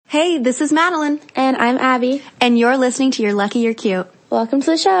Hey, this is Madeline. And I'm Abby. And you're listening to You're Lucky You're Cute. Welcome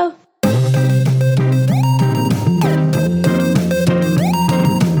to the show.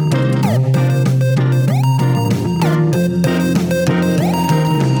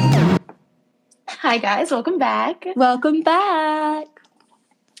 Hi guys, welcome back. Welcome back.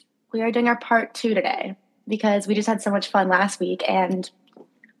 We are doing our part 2 today because we just had so much fun last week and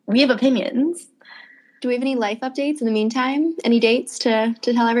we have opinions. Do we have any life updates in the meantime? Any dates to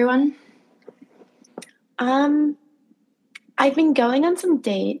tell everyone? I've been going on some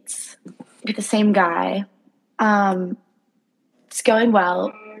dates with the same guy. It's going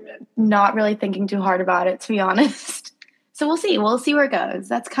well. Not really thinking too hard about it, to be honest. So we'll see. We'll see where it goes.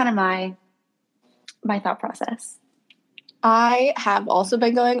 That's kind of my thought process. I have also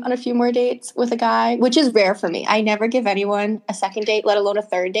been going on a few more dates with a guy, which is rare for me. I never give anyone a second date, let alone a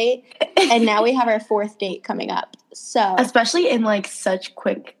third date. And now we have our fourth date coming up. So especially in like such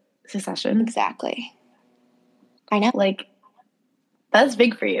quick succession. Exactly. I know. Like, that's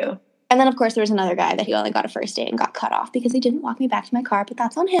big for you. And then, of course, there was another guy that he only got a first date and got cut off because he didn't walk me back to my car, but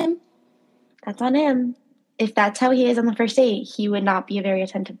that's on him. That's on him. If that's how he is on the first date, he would not be a very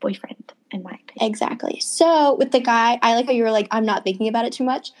attentive boyfriend, in my opinion. Exactly. So, with the guy, I like how you were like, I'm not thinking about it too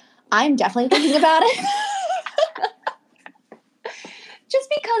much. I'm definitely thinking about it. Just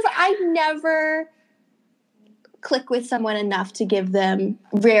because I never click with someone enough to give them,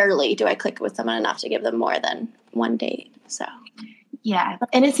 rarely do I click with someone enough to give them more than one date. So, yeah.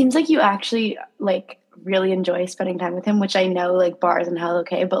 And it seems like you actually, like, really enjoy spending time with him, which I know, like, bars and hell,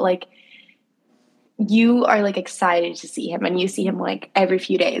 okay, but, like, you are, like, excited to see him, and you see him, like, every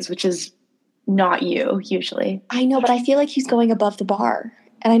few days, which is not you, usually. I know, but I feel like he's going above the bar.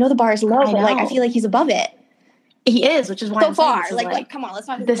 And I know the bar is low, but, like, I feel like he's above it. He is, which is why so far. Like, come on, let's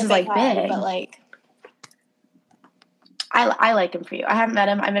not. This is, like, big. But, like, I like him for you. I haven't met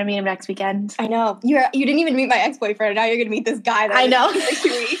him. I'm going to meet him next weekend. I know. You didn't even meet my ex-boyfriend. Now you're going to meet this guy. I know. Like 2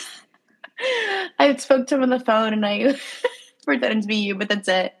 weeks. I spoke to him on the phone, and I pretended to be you, but that's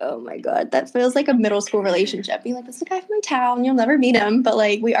it. Oh, my God. That feels like a middle school relationship. Being like, this is a guy from my town. You'll never meet him, but,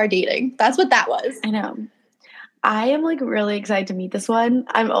 like, we are dating. That's what that was. I know. I am, like, really excited to meet this one.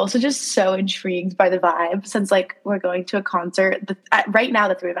 I'm also just so intrigued by the vibe since, like, we're going to a concert. Right now,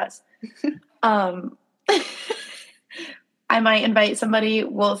 the three of us. I might invite somebody.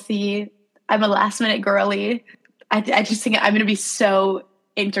 We'll see. I'm a last-minute girly. I just think I'm going to be so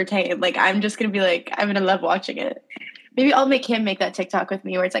entertained. Like, I'm just going to be, like, I'm going to love watching it. Maybe I'll make him make that TikTok with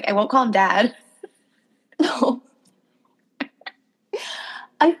me where it's like, I won't call him dad. No.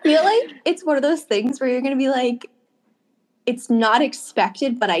 I feel like it's one of those things where you're going to be like, it's not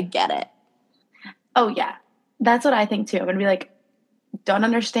expected, but I get it. Oh, yeah. That's what I think, too. I'm going to be like, don't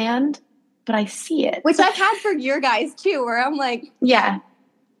understand, but I see it. Which I've had for your guys, too, where I'm like, yeah.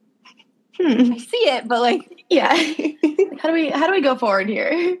 I see it, but, like, yeah. How do we go forward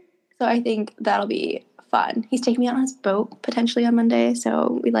here? So I think that'll be fun. He's taking me out on his boat potentially on Monday,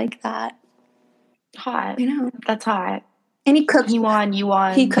 so we like that. Hot. I know. That's hot. And he cooked. You won.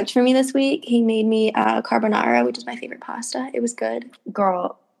 He cooked for me this week. He made me carbonara, which is my favorite pasta. It was good.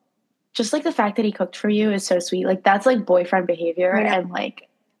 Girl, just, like, the fact that he cooked for you is so sweet. Like, that's, like, boyfriend behavior. And, like,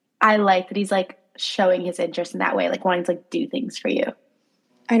 I like that he's, like, showing his interest in that way, like, wanting to, like, do things for you.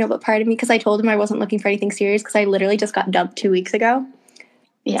 I know, but part of me, because I told him I wasn't looking for anything serious because I literally just got dumped 2 weeks ago.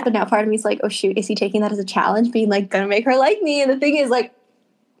 Yeah. But now part of me is like, oh, shoot, is he taking that as a challenge, being, like, gonna make her like me? And the thing is, like,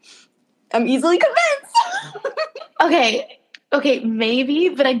 I'm easily convinced. Okay, maybe,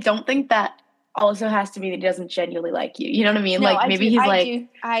 but I don't think that also has to mean that he doesn't genuinely like you. You know what I mean? No, like, maybe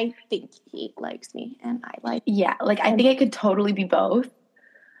I think he likes me, and I like. Yeah, like, I think it could totally be both.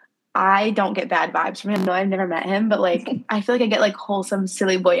 I don't get bad vibes from him. No, I've never met him, but, like, I feel like I get, like, wholesome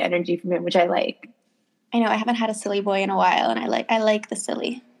silly boy energy from him, which I like. I know, I haven't had a silly boy in a while, and I like the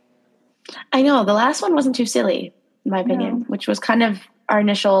silly. I know, the last one wasn't too silly, in my opinion, which was kind of our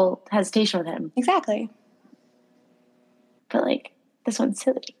initial hesitation with him. Exactly. But, like, this one's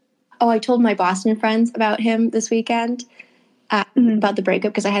silly. Oh, I told my Boston friends about him this weekend, about the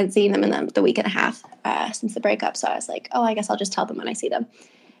breakup, because I hadn't seen them in the week and a half since the breakup, so I was like, oh, I guess I'll just tell them when I see them.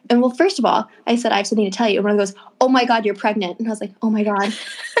 And, well, first of all, I said, I have something to tell you. And one goes, oh, my God, you're pregnant. And I was like, oh, my God.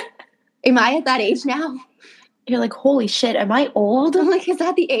 Am I at that age now? You're like, holy shit, am I old? I'm like, is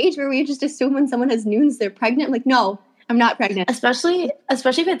that the age where we just assume when someone has news they're pregnant? I'm like, no, I'm not pregnant. Especially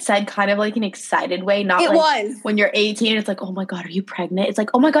if it's said kind of like an excited way, not when you're 18, it's like, oh my God, are you pregnant? It's like,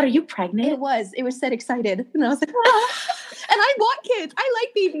 oh my God, are you pregnant? It was said excited. And I was like, ah. I want kids. I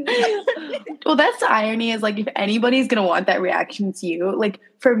like babies. Well, that's the irony is like if anybody's gonna want that reaction, it's you. Like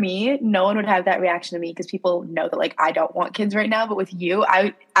for me, no one would have that reaction to me because people know that like I don't want kids right now. But with you,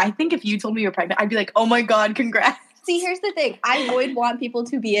 I think if you told me you're pregnant, I'd be like, oh my God, congrats. See, here's the thing. I would want people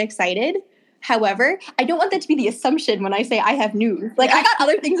to be excited. However, I don't want that to be the assumption when I say I have news. Like, I got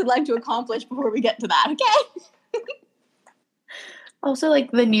other things in life to accomplish before we get to that, okay? Also,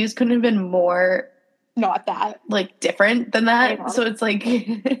 like, the news couldn't have been more not that. Like, different than that. So it's like,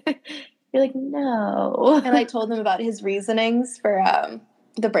 you're like, no. And I told them about his reasonings for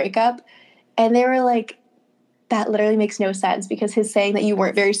the breakup. And they were like, that literally makes no sense because his saying that you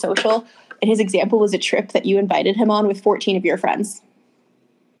weren't very social and his example was a trip that you invited him on with 14 of your friends.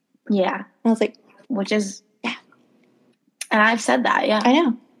 Yeah. And I was like, which is, yeah. And I've said that, yeah. I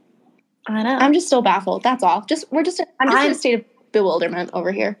know. I'm just still baffled. That's all. I'm just in a state of bewilderment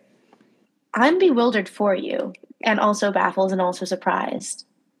over here. I'm bewildered for you and also baffled and also surprised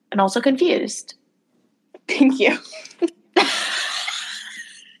and also confused. Thank you.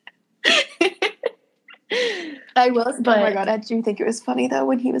 I will. But, oh my God, I do think it was funny though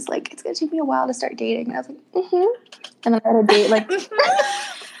when he was like, "It's gonna take me a while to start dating," and I was like, "Mm-hmm." And then I had a date like.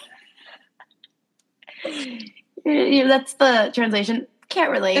 That's the translation.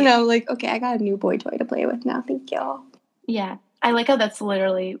 Can't relate. No, like, okay, I got a new boy toy to play with now. Thank y'all. Yeah, I like how that's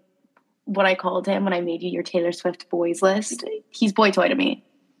literally what I called him when I made you your Taylor Swift boys list. He's boy toy to me.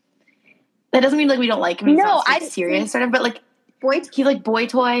 That doesn't mean like we don't like him. He's not like, serious sort of, but like. He's like boy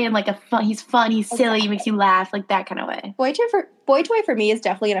toy and like he's fun, he's silly, he makes you laugh, like that kind of way. Boy toy for me is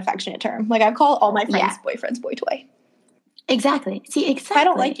definitely an affectionate term. Like I call all my friends' boyfriends boy toy. Exactly. See, exactly. I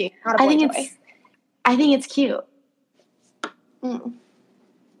don't like you. Not a boy toy. I think it's cute.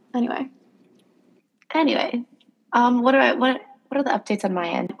 Anyway, what are the updates on my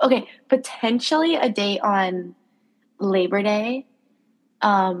end? Okay, potentially a date on Labor Day,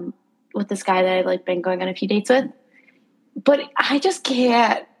 with this guy that I've like been going on a few dates with. But I just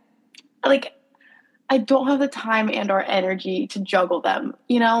can't, like, I don't have the time and or energy to juggle them.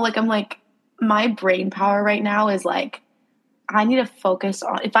 You know, like, I'm like, my brain power right now is like, I need to focus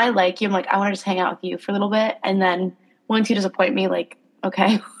on, if I like you, I'm like, I want to just hang out with you for a little bit. And then once you disappoint me, like,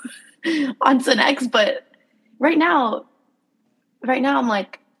 okay, on to the next. But right now, I'm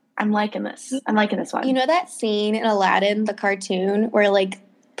like, I'm liking this. I'm liking this one. You know that scene in Aladdin, the cartoon, where like,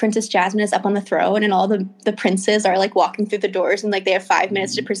 Princess Jasmine is up on the throne and all the princes are like walking through the doors and like they have 5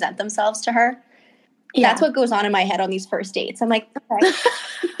 minutes to present themselves to her. Yeah. That's what goes on in my head on these first dates. I'm like, okay,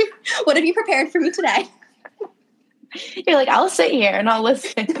 what have you prepared for me today? You're like, I'll sit here and I'll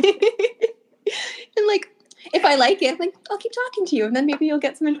listen. And like, if I like it, I'm like, I'll keep talking to you and then maybe you'll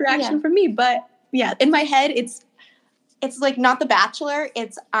get some interaction from me. But yeah, in my head, it's like not The Bachelor.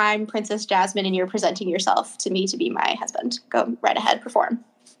 It's I'm Princess Jasmine and you're presenting yourself to me to be my husband. Go right ahead, perform.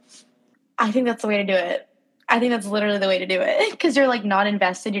 I think that's the way to do it. I think that's literally the way to do it. Because you're like not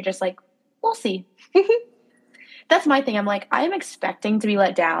invested. You're just like, we'll see. That's my thing. I'm like, I am expecting to be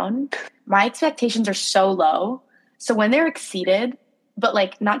let down. My expectations are so low. So when they're exceeded, but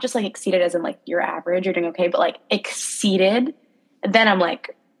like not just like exceeded as in like you're average, you're doing okay, but like exceeded, then I'm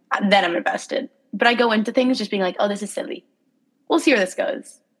invested. But I go into things just being like, oh, this is silly. We'll see where this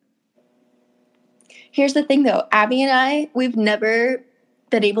goes. Here's the thing though. Abby and I, we've never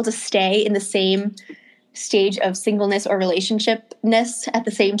been able to stay in the same stage of singleness or relationshipness at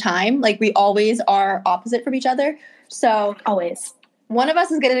the same time. Like we always are opposite from each other. So always one of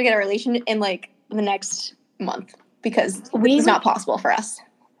us is going to get a relation in like the next month because it's not possible for us.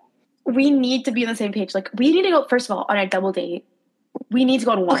 We need to be on the same page. Like we need to go, first of all, on a double date. We need to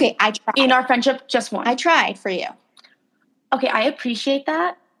go to one. Okay, I tried. In our friendship, just one. I tried for you. Okay, I appreciate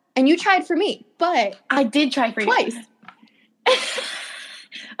that. And you tried for me, but I did try for you. Twice.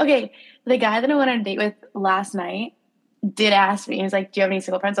 Okay, the guy that I went on a date with last night did ask me, he was like, do you have any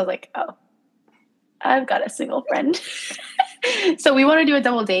single friends? I was like, oh, I've got a single friend. So we want to do a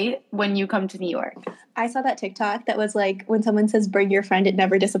double date when you come to New York. I saw that TikTok that was like, when someone says bring your friend, it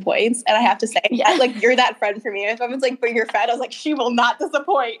never disappoints. And I have to say, like, you're that friend for me. If someone's like, bring your friend, I was like, she will not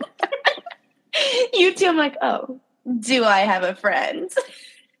disappoint. You too, I'm like, oh, do I have a friend?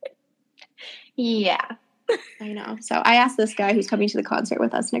 Yeah. I know. So I asked this guy who's coming to the concert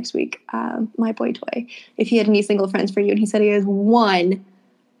with us next week, my boy toy, if he had any single friends for you. And he said he has one,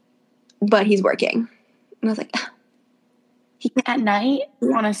 but he's working. And I was like, at night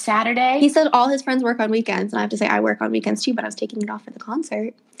on a Saturday? He said all his friends work on weekends. And I have to say, I work on weekends too, but I was taking it off for the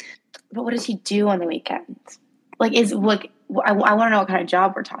concert. But what does he do on the weekends? Like, I want to know what kind of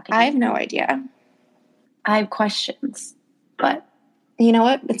job we're talking about. I have no idea. I have questions, but you know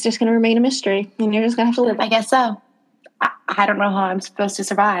what? It's just going to remain a mystery, and you're just going to have to live. I guess so. I don't know how I'm supposed to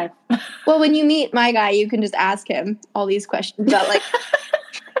survive. Well, when you meet my guy, you can just ask him all these questions about like,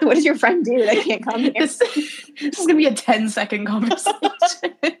 what does your friend do that can't come here? This is going to be a 10-second conversation.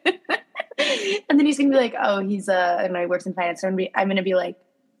 And then he's going to be like, oh, he's, and I works in finance. So I'm going to be like,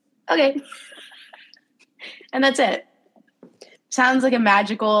 okay. And that's it. Sounds like a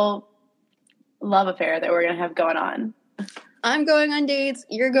magical love affair that we're going to have going on. I'm going on dates.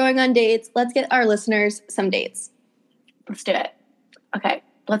 You're going on dates. Let's get our listeners some dates. Let's do it. Okay,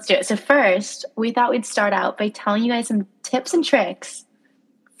 let's do it. So first, we thought we'd start out by telling you guys some tips and tricks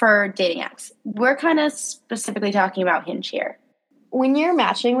for dating apps. We're kind of specifically talking about Hinge here. When you're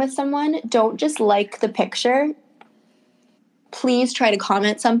matching with someone, don't just like the picture. Please try to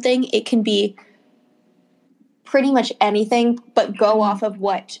comment something. It can be pretty much anything, but go off of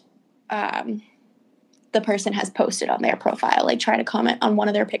what the person has posted on their profile. Like try to comment on one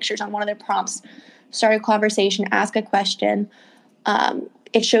of their pictures, on one of their prompts, start a conversation, ask a question.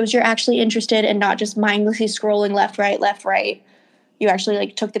 It shows you're actually interested and not just mindlessly scrolling left, right. You actually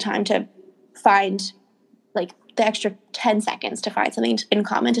like took the time to find like the extra 10 seconds to find something in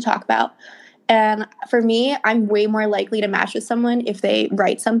common to talk about. And for me, I'm way more likely to match with someone if they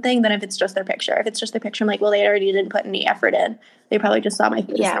write something than if it's just their picture. If it's just their picture, I'm like, well, they already didn't put any effort in. They probably just saw my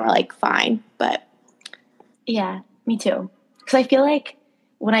face and were like, fine. But yeah, me too. Because I feel like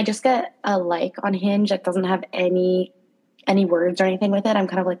when I just get a like on Hinge that doesn't have any words or anything with it, I'm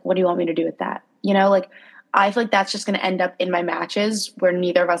kind of like, what do you want me to do with that? You know, like I feel like that's just going to end up in my matches where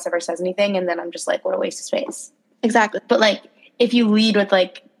neither of us ever says anything. And then I'm just like, what a waste of space. Exactly. But like, if you lead with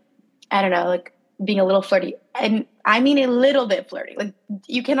like, I don't know, like being a little flirty, and I mean a little bit flirty, like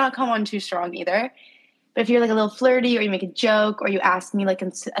you cannot come on too strong either. But if you're like a little flirty or you make a joke or you ask me like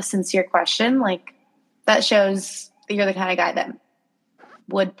a sincere question, like that shows that you're the kind of guy that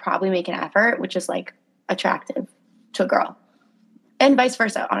would probably make an effort, which is like attractive to a girl. And vice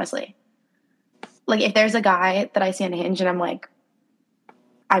versa, honestly. Like if there's a guy that I see on Hinge and I'm like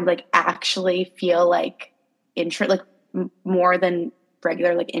actually feel like more than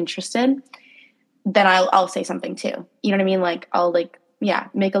regular, like interested, then I'll say something too. You know what I mean? Like I'll like, yeah,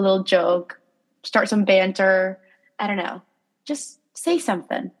 make a little joke, start some banter. I don't know. Just say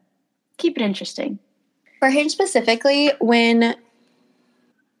something. Keep it interesting. For Hinge specifically, when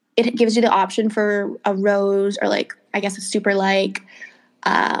it gives you the option for a rose or like, I guess a super like,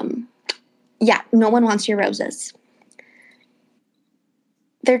 yeah, no one wants your roses.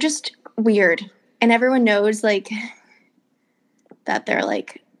 They're just weird. And everyone knows like that they're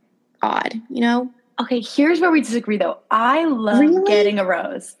like odd, you know? Okay, here's where we disagree though. I love getting a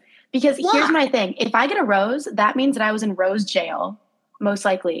rose because here's my thing. If I get a rose, that means that I was in rose jail, most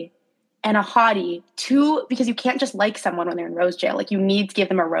likely. And a hottie too, because you can't just like someone when they're in rose jail. Like you need to give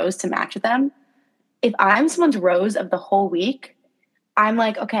them a rose to match with them. If I'm someone's rose of the whole week, I'm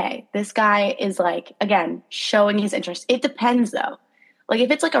like, okay, this guy is like, again, showing his interest. It depends though. Like if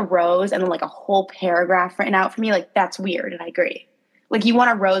it's like a rose and then like a whole paragraph written out for me, like that's weird. And I agree. Like you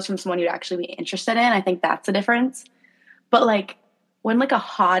want a rose from someone you'd actually be interested in. I think that's the difference. But like when like a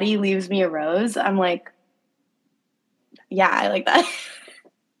hottie leaves me a rose, I'm like, yeah, I like that.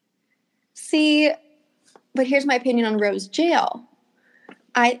 See, but here's my opinion on rose jail.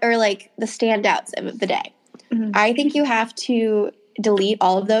 Or like the standouts of the day. Mm-hmm. I think you have to delete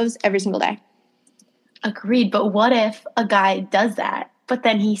all of those every single day. Agreed. But what if a guy does that, but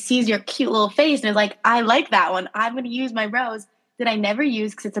then he sees your cute little face and is like, I like that one. I'm going to use my rose that I never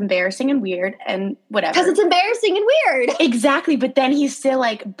use because it's embarrassing and weird and whatever. Because it's embarrassing and weird. Exactly. But then he's still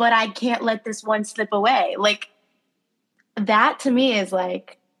like, but I can't let this one slip away. Like that to me is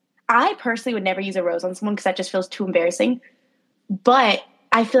like, I personally would never use a rose on someone because that just feels too embarrassing. But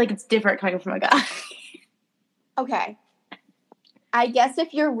I feel like it's different coming from a guy. Okay. I guess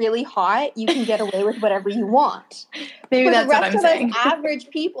if you're really hot, you can get away with whatever you want. Maybe For that's what I'm saying. the rest of us average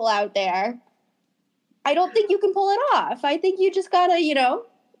people out there, I don't think you can pull it off. I think you just gotta, you know,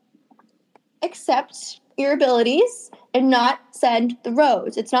 accept your abilities and not send the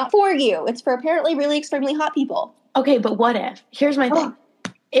rose. It's not for you. It's for apparently really extremely hot people. Okay, but what if? Here's my thing.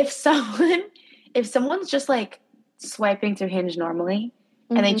 If someone's just like swiping through Hinge normally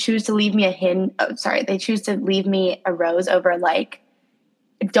and they choose to leave me they choose to leave me a rose over a like,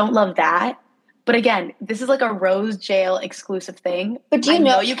 don't love that. But again, this is like a rose jail exclusive thing. But do you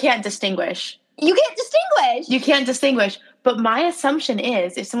know you can't distinguish. You can't distinguish. You can't distinguish. But my assumption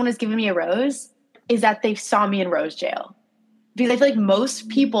is if someone is giving me a rose, is that they saw me in rose jail. Because I feel like most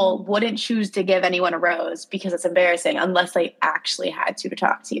people wouldn't choose to give anyone a rose because it's embarrassing unless they actually had to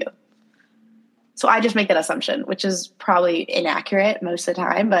talk to you. So I just make that assumption, which is probably inaccurate most of the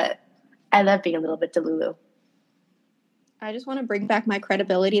time, but I love being a little bit delulu. I just want to bring back my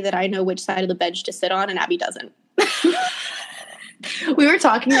credibility that I know which side of the bench to sit on, and Abby doesn't. We were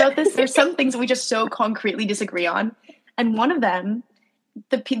talking about this. There's some things we just so concretely disagree on. And one of them,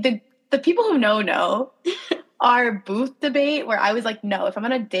 the people who know, our booth debate, where I was like, no, if I'm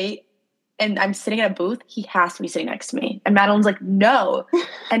on a date and I'm sitting at a booth, he has to be sitting next to me. And Madeline's like, no.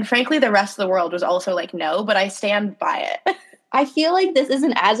 And frankly, the rest of the world was also like, no, but I stand by it. I feel like this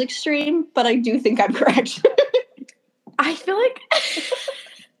isn't as extreme, but I do think I'm correct. I feel like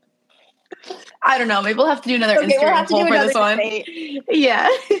I don't know. Maybe we'll have to do another Instagram poll for this one. Yeah.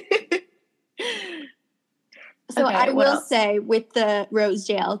 So okay, I will say with the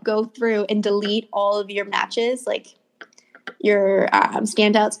Rosedale, go through and delete all of your matches, like your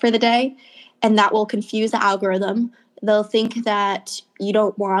standouts for the day, and that will confuse the algorithm. They'll think that you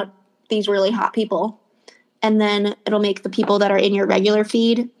don't want these really hot people, and then it'll make the people that are in your regular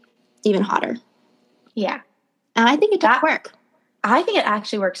feed even hotter. Yeah. And I think it does work. I think it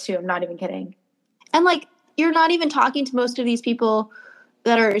actually works too. I'm not even kidding. And like, you're not even talking to most of these people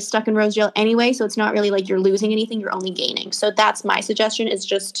that are stuck in Rosedale anyway, so it's not really like you're losing anything, you're only gaining. So that's my suggestion, is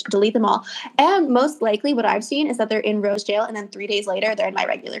just delete them all. And most likely what I've seen is that they're in Rosedale and then 3 days later they're in my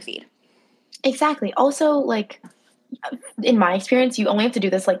regular feed. Exactly. Also, like, in my experience, you only have to do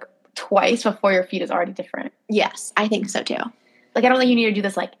this like twice before your feed is already different. Yes, I think so too. Like, I don't think you need to do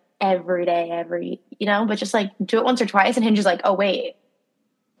this like every day, but just like do it once or twice, and Hinge is like, oh wait,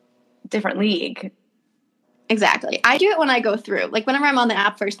 different league. Exactly. I do it when I go through. Like, whenever I'm on the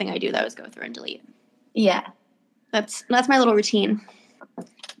app, first thing I do though is go through and delete. Yeah. That's my little routine.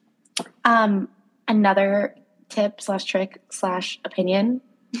 Another tip / trick / opinion.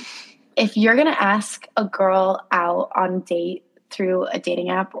 If you're gonna ask a girl out on a date through a dating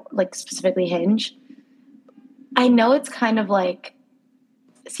app, like specifically Hinge, I know it's kind of like,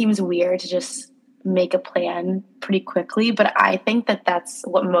 seems weird to just make a plan pretty quickly, but I think that that's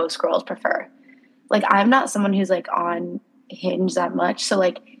what most girls prefer. Like, I'm not someone who's like on Hinge that much. So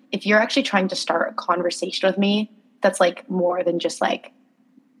like, if you're actually trying to start a conversation with me, that's like more than just like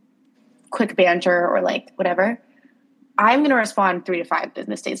quick banter or like whatever, I'm going to respond 3 to 5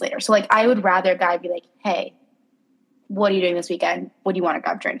 business days later. So like, I would rather a guy be like, hey, what are you doing this weekend? What do you want to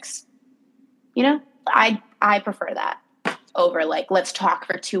grab drinks? You know, I prefer that over like, let's talk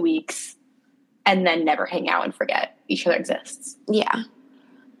for 2 weeks and then never hang out and forget each other exists. Yeah.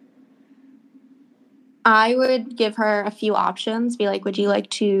 I would give her a few options. Be like, would you like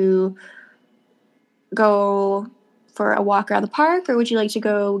to go for a walk around the park, or would you like to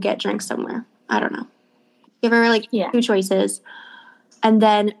go get drinks somewhere? I don't know. Give her like 2 choices, and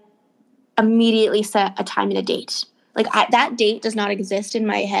then immediately set a time and a date. Like, that date does not exist in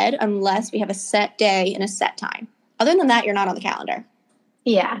my head unless we have a set day and a set time. Other than that, you're not on the calendar.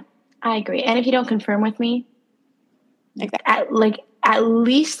 Yeah, I agree. And if you don't confirm with me, at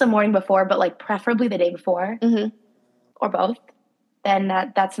least the morning before, but like preferably the day before, or both, then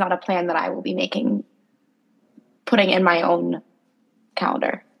that's not a plan that I will be putting in my own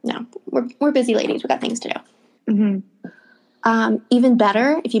calendar. No, we're busy ladies. We got things to do. Even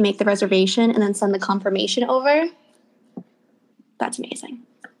better if you make the reservation and then send the confirmation over. That's amazing.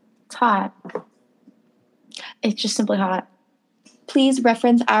 It's hot. It's just simply hot. Please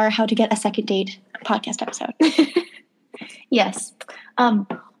reference our How to Get a Second Date podcast episode. Yes.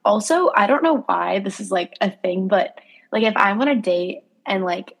 Also, I don't know why this is like a thing, but like, if I'm on a date and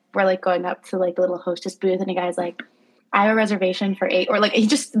like we're like going up to like the little hostess booth and the guy's like, I have a reservation for 8, or like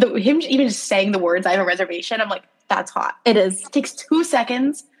him even just saying the words, I have a reservation, I'm like, that's hot. It is. It takes 2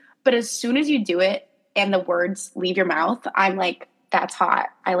 seconds, but as soon as you do it and the words leave your mouth, I'm like, that's hot.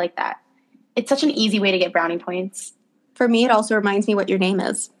 I like that. It's such an easy way to get brownie points. For me, it also reminds me what your name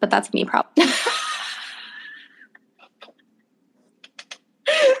is, but that's me probably.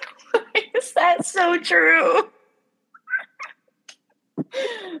 Is that so true?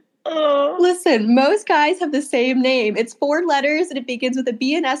 Oh. Listen, most guys have the same name. It's 4 letters and it begins with a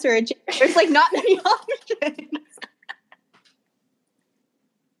B, an S, or a J. There's like not many options.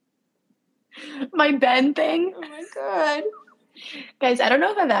 My Ben thing. Oh my God. Guys, I don't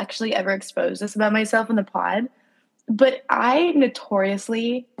know if I've actually ever exposed this about myself in the pod, but I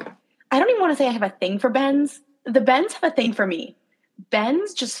notoriously, I don't even want to say I have a thing for Bens. The Bens have a thing for me.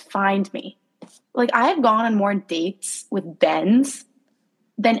 Bens just find me. Like, I have gone on more dates with Bens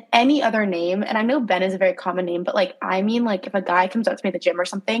than any other name. And I know Ben is a very common name, but like, I mean, like, if a guy comes up to me at the gym or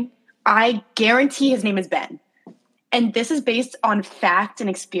something, I guarantee his name is Ben. And this is based on fact and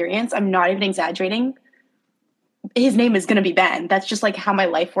experience. I'm not even exaggerating. His name is going to be Ben. That's just like how my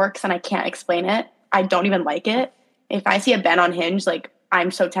life works, and I can't explain it. I don't even like it. If I see a Ben on Hinge, like,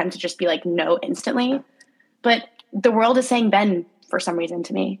 I'm so tempted to just be like, no, instantly. But the world is saying Ben for some reason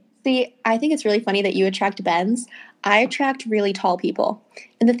to me. See, I think it's really funny that you attract Bens. I attract really tall people.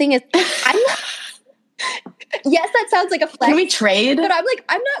 And the thing is, yes, that sounds like a flex. Can we trade? But I'm like,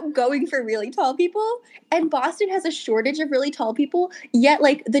 I'm not going for really tall people. And Boston has a shortage of really tall people. Yet,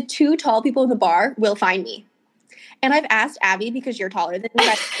 like, the 2 tall people in the bar will find me. And I've asked Abby, because you're taller than me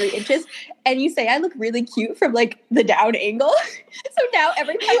by 3 inches, and you say I look really cute from, like, the down angle. So now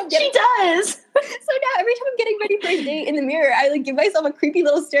every time I'm getting... She does! So now every time I'm getting ready for a date in the mirror, I, like, give myself a creepy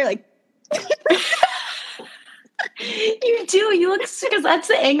little stare, like... You do. You look... Because that's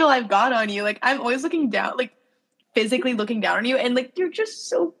the angle I've got on you. Like, I'm always looking down, like, physically looking down on you, and, like, you're just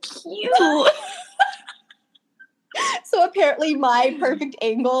so cute. So apparently my perfect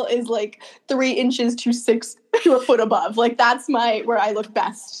angle is like 3 inches to 6 to a foot above. Like that's where I look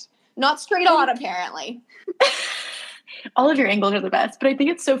best. Not straight on, apparently. All of your angles are the best. But I think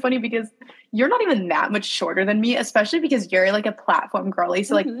it's so funny because you're not even that much shorter than me, especially because you're like a platform girly.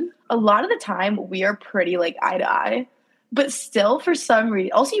 So like a lot of the time we are pretty like eye to eye. But still for some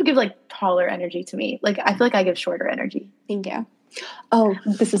reason, also you give like taller energy to me. Like I feel like I give shorter energy. Thank you. Oh,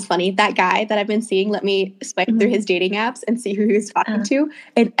 this is funny. That guy that I've been seeing, let me swipe through his dating apps and see who he was talking to.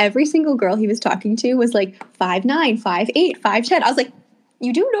 And every single girl he was talking to was like 5'9", 5'8", 5'10". I was like,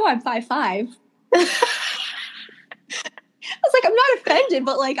 you do know I'm 5'5". I was like, I'm not offended,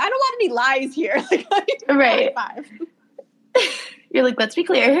 but like, I don't want any lies here. Like, right. 5'5". You're like, let's be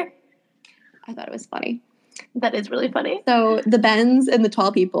clear. I thought it was funny. That is really funny. So the Bens and the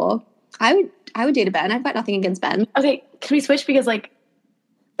tall people, I would date a Ben. I've got nothing against Ben. Okay, can we switch? Because, like...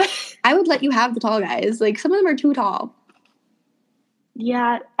 I would let you have the tall guys. Like, some of them are too tall.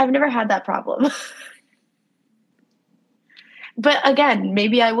 Yeah, I've never had that problem. But, again,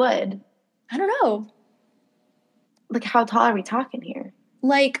 maybe I would. I don't know. Like, how tall are we talking here?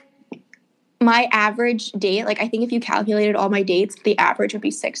 Like, my average date, like, I think if you calculated all my dates, the average would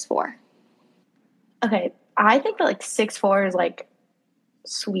be 6'4". Okay, I think that, like, 6'4" is, like,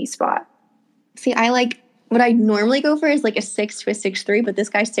 sweet spot. See, I like what I normally go for is like a 6 to a 6'3", but this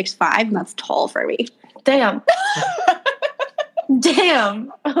guy's 6'5", and that's tall for me. Damn.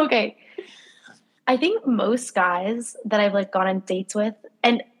 Damn. Okay. I think most guys that I've like gone on dates with,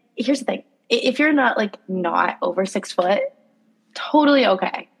 and here's the thing: if you're not like not over 6 foot, totally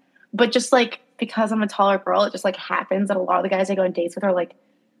okay. But just like because I'm a taller girl, it just like happens that a lot of the guys I go on dates with are like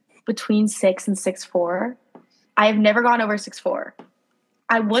between 6 and 6'4". I've never gone over 6'4".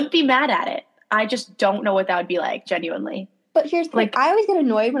 I wouldn't be mad at it. I just don't know what that would be like, genuinely. But here's the thing. I always get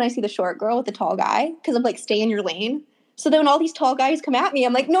annoyed when I see the short girl with the tall guy because I'm like, stay in your lane. So then when all these tall guys come at me,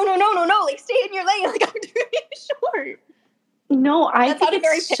 I'm like, no, like stay in your lane. Like I'm doing short. No, I think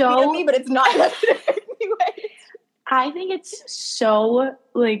it's so... of me, but it's not anyway. I think it's so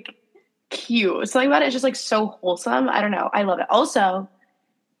like cute. Something about it is just like so wholesome. I don't know. I love it. Also,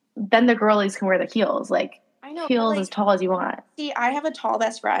 then the girlies can wear the heels. Like, I know, heels like, as tall as you want. See, I have a tall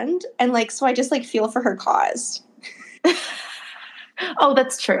best friend, and like, so I just like feel for her cause. Oh,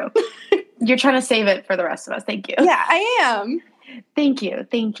 that's true. You're trying to save it for the rest of us. Thank you. Yeah, I am. Thank you.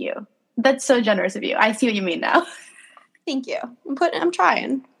 That's so generous of you. I see what you mean now. Thank you. I'm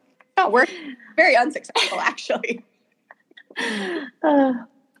trying. Not working. Very unsuccessful, actually.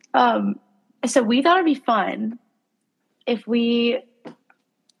 So we thought it'd be fun if we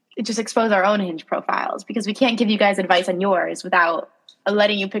just expose our own Hinge profiles, because we can't give you guys advice on yours without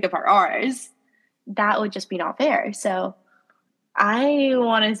letting you pick apart ours. That would just be not fair. So I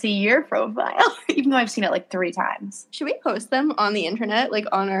want to see your profile, even though I've seen it like 3 times. Should we post them on the internet, like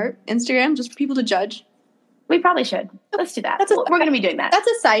on our Instagram, just for people to judge? We probably should. Let's do that. We're going to be doing that. That's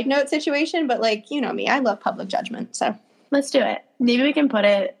a side note situation, but like, you know me, I love public judgment, so. Let's do it. Maybe we can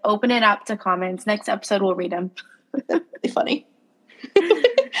open it up to comments. Next episode, we'll read them. That'd be funny.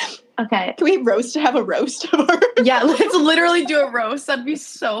 Okay. Can we have a roast of our... Yeah, let's literally do a roast. That'd be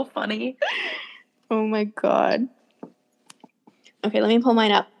so funny. Oh my God. Okay, let me pull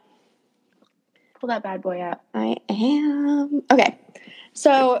mine up. Pull that bad boy up. I am. Okay.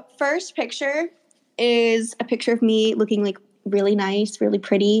 So first picture is a picture of me looking like really nice, really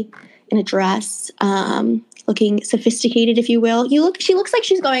pretty in a dress, looking sophisticated, if you will. She looks like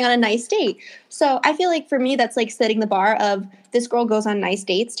she's going on a nice date. So I feel like for me, that's like setting the bar of this girl goes on nice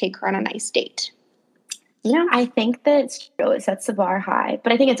dates, take her on a nice date. Yeah, I think that it's true. It sets the bar high.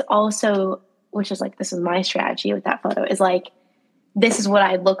 But I think it's also, which is like, this is my strategy with that photo, is like, this is what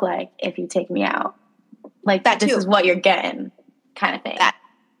I'd look like if you take me out. Like, that this is what you're getting kind of thing.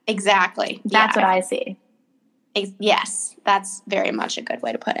 Exactly. That's what I see. Yes, that's very much a good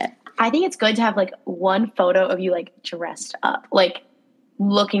way to put it. I think it's good to have, like, one photo of you, like, dressed up. Like,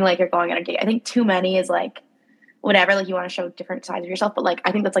 looking like you're going on a date. I think too many is, like, whatever, like you want to show different sides of yourself, but like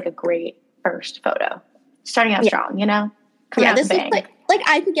I think that's like a great first photo. Starting out strong, you know? Coming out this to looks bang. like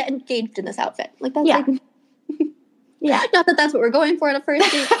I could get engaged in this outfit. Like that's Yeah. like Yeah. Not that that's what we're going for at a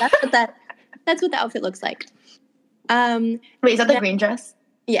first date. That's what the outfit looks like. Wait, is that the green dress?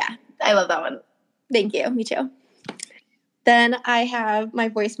 Yeah. I love that one. Thank you. Me too. Then I have my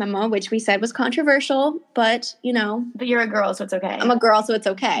voice memo, which we said was controversial, but you know. But you're a girl, so it's okay. I'm a girl, so it's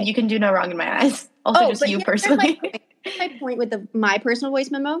okay. You can do no wrong in my eyes. Also, just you personally. My point with my personal voice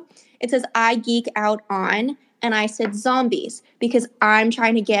memo, it says I geek out on, and I said zombies because I'm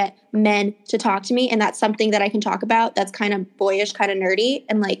trying to get men to talk to me, and that's something that I can talk about. That's kind of boyish, kind of nerdy,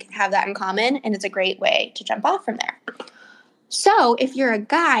 and like have that in common, and it's a great way to jump off from there. So if you're a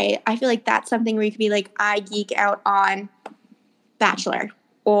guy, I feel like that's something where you could be like, I geek out on Bachelor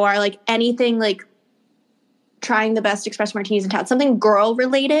or like anything like trying the best espresso martinis in town, something girl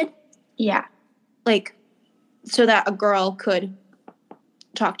related. Yeah. Like, so that a girl could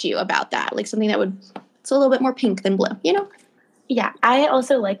talk to you about that. Like something that it's a little bit more pink than blue, you know? Yeah. I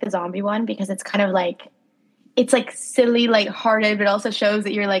also like the zombie one because it's kind of like, it's like silly, like hearted, but it also shows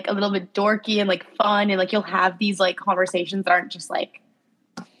that you're like a little bit dorky and like fun. And like, you'll have these like conversations that aren't just like,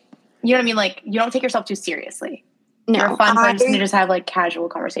 you know what I mean? Like you don't take yourself too seriously. No. You're a fun person to just have like casual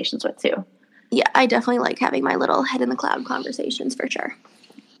conversations with too. Yeah. I definitely like having my little head in the cloud conversations for sure.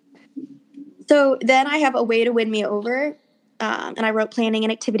 So then I have a way to win me over. And I wrote planning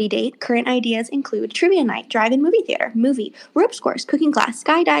an activity date. Current ideas include trivia night, drive-in movie theater, movie, ropes course, cooking class,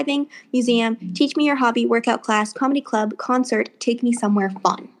 skydiving, museum, teach me your hobby, workout class, comedy club, concert, take me somewhere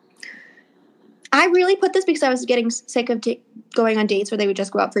fun. I really put this because I was getting sick of going on dates where they would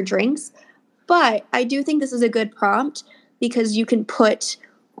just go out for drinks. But I do think this is a good prompt because you can put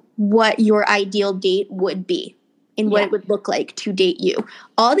what your ideal date would be and what it would look like to date you.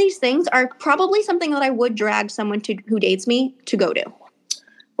 All these things are probably something that I would drag someone who dates me to go to.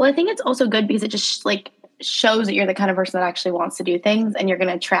 Well, I think it's also good because it just like shows that you're the kind of person that actually wants to do things and you're going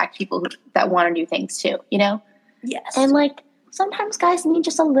to attract people that want to do things too, you know? Yes. And like sometimes guys need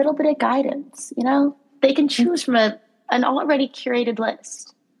just a little bit of guidance, you know? They can choose from an already curated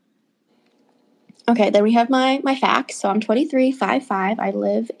list. Okay, then we have my facts. So I'm 23, 5'5". I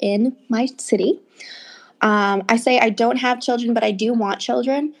live in my city. I say I don't have children, but I do want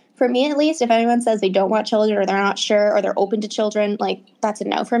children. For me, at least, if anyone says they don't want children or they're not sure or they're open to children, like, that's a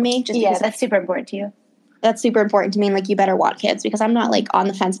no for me. That's super important to you. That's super important to me. Like, you better want kids because I'm not, like, on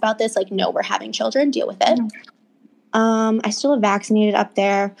the fence about this. Like, no, we're having children. Deal with it. Mm-hmm. I still have vaccinated up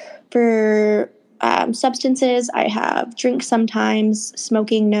there. For substances, I have drinks sometimes,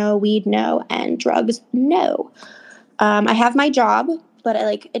 smoking, no, weed, no, and drugs, no. I have my job. But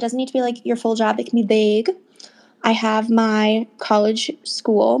it doesn't need to be like your full job. It can be vague. I have my college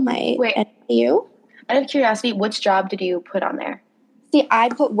school, my NYU. Out of curiosity, which job did you put on there? See, I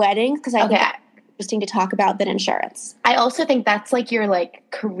put weddings because I think it's interesting to talk about than insurance. I also think that's like your like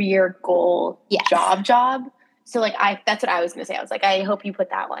career goal job. So like that's what I was going to say. I was like, I hope you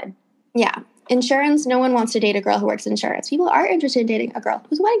put that one. Yeah. Insurance, no one wants to date a girl who works in insurance. People are interested in dating a girl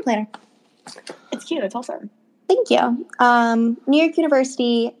who's a wedding planner. It's cute. It's awesome. Thank you. New York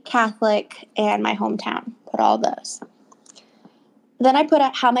University, Catholic, and my hometown. Put all those. Then I put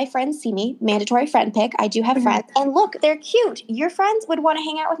out how my friends see me. Mandatory friend pick. I do have friends. And look, they're cute. Your friends would want to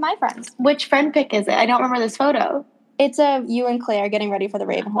hang out with my friends. Which friend pick is it? I don't remember this photo. It's you and Claire getting ready for the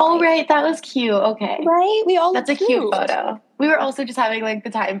rave. Oh, right. That was cute. Okay. Right? We all That's a cute photo. We were also just having like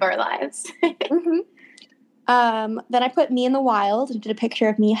the time of our lives. Then I put me in the wild and did a picture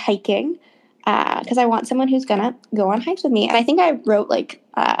of me hiking. Because I want someone who's gonna go on hikes with me. And I think I wrote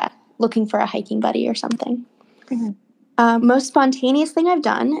looking for a hiking buddy or something. Mm-hmm. Most spontaneous thing I've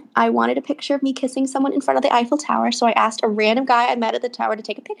done, I wanted a picture of me kissing someone in front of the Eiffel Tower, so I asked a random guy I met at the tower to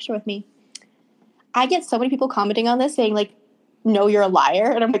take a picture with me. I get so many people commenting on this saying like, no, you're a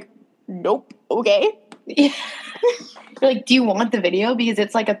liar. And I'm like, nope, okay. Yeah. You're like, do you want the video? Because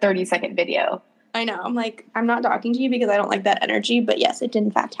it's like a 30-second video. I know. I'm like, I'm not talking to you because I don't like that energy. But yes, it did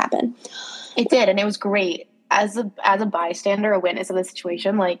in fact happen. It did, and it was great. As a bystander, a witness of the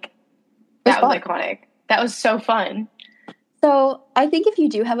situation, like that was iconic. That was so fun. So I think if you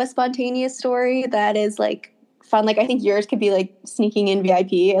do have a spontaneous story that is like fun, like I think yours could be like sneaking in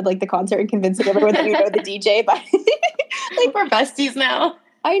VIP at like the concert and convincing everyone that you know the DJ. But like we're besties now.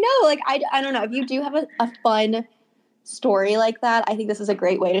 I know. Like I don't know. If you do have a fun story like that, I think this is a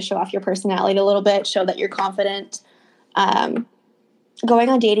great way to show off your personality a little bit, show that you're confident. Going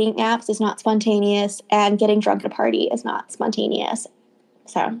on dating apps is not spontaneous, and getting drunk at a party is not spontaneous.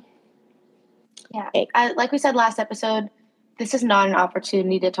 So, yeah, like we said last episode, this is not an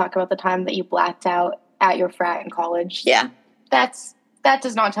opportunity to talk about the time that you blacked out at your frat in college. Yeah. That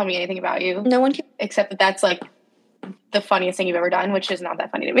does not tell me anything about you. No one can. Except that that's like the funniest thing you've ever done, which is not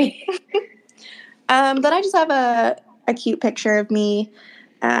that funny to me. Then I just have a cute picture of me.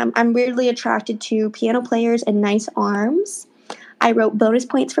 I'm weirdly attracted to piano players and nice arms. I wrote bonus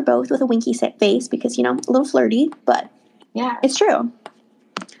points for both with a winky face because, a little flirty, but yeah, it's true.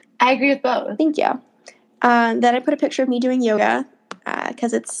 I agree with both. Thank you. Then I put a picture of me doing yoga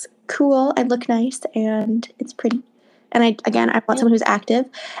because it's cool, I look nice, and it's pretty. And I want someone who's active.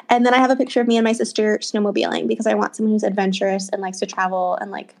 And then I have a picture of me and my sister snowmobiling because I want someone who's adventurous and likes to travel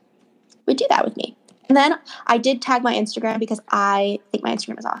and would do that with me. And then I did tag my Instagram because I think my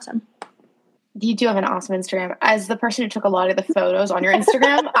Instagram is awesome. You do have an awesome Instagram. As the person who took a lot of the photos on your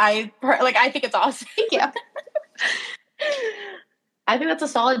Instagram, I think it's awesome. Thank you. I think that's a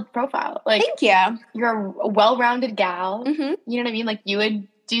solid profile. Thank you. You're a well-rounded gal. Mm-hmm. You know what I mean? You would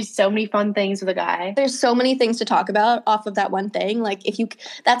do so many fun things with a guy. There's so many things to talk about off of that one thing.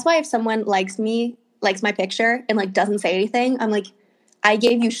 That's why if someone likes my picture and doesn't say anything, I'm like, I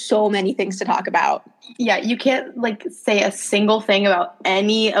gave you so many things to talk about. Yeah, you can't say a single thing about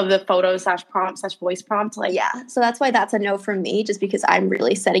any of the photos /prompt/voice prompt. Yeah, so that's why that's a no from me, just because I'm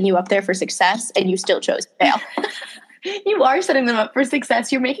really setting you up there for success and you still chose to fail. You are setting them up for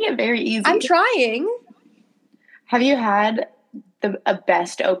success. You're making it very easy. I'm trying. Have you had a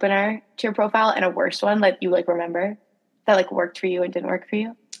best opener to your profile and a worst one that you remember that worked for you and didn't work for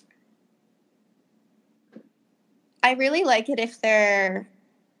you? I really like it if they're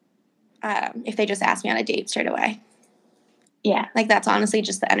if they just ask me on a date straight away. Yeah. That's honestly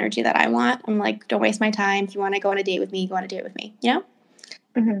just the energy that I want. I'm don't waste my time. If you want to go on a date with me, go on a date with me.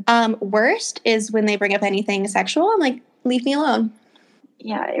 Mm-hmm. Worst is when they bring up anything sexual. I'm like, leave me alone.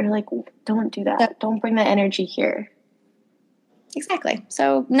 Yeah, you're don't do that. Yep. Don't bring that energy here. Exactly.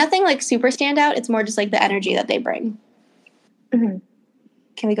 So nothing super standout. It's more just the energy that they bring. Mm-hmm.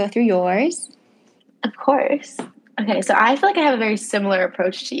 Can we go through yours? Of course. Okay, so I feel I have a very similar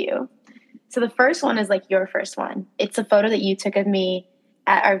approach to you. So the first one is your first one. It's a photo that you took of me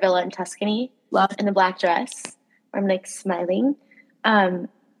at our villa in Tuscany. Love. In the black dress. Where I'm smiling.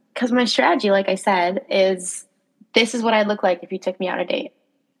 Because my strategy, like I said, is this is what I'd look like if you took me on a date.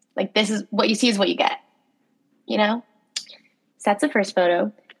 This is what you see is what you get. So that's the first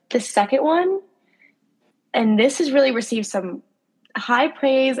photo. The second one, and this has really received some high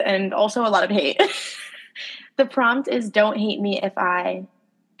praise and also a lot of hate. The prompt is, don't hate me if I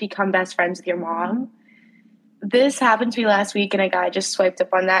become best friends with your mom. This happened to me last week, and a guy just swiped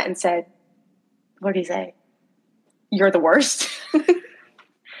up on that and said, what did he say? You're the worst. And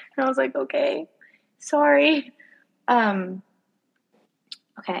I was okay, sorry. Okay.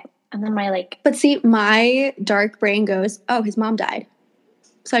 And then But see, my dark brain goes, oh, his mom died.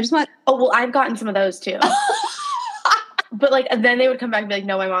 So I just want... Oh, well, I've gotten some of those too. But then they would come back and be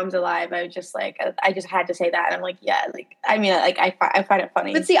no, my mom's alive. I was just I just had to say that. And I'm yeah, I find it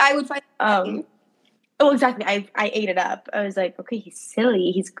funny. But see, I would find oh, exactly. I ate it up. I was okay, he's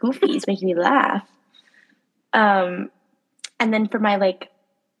silly, he's goofy, he's making me laugh. And then for my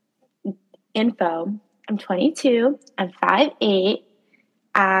info, I'm 22, I'm 5'8",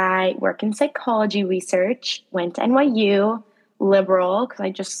 I work in psychology research, went to NYU, liberal,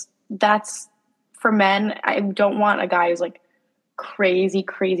 because that's for men. I don't want a guy who's crazy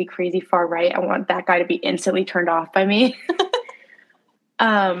far right. I want that guy to be instantly turned off by me.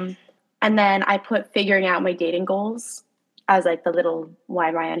 And then I put figuring out my dating goals as the little why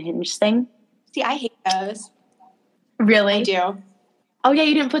am I unhinged thing. See, I hate those. Really? I do. Oh yeah,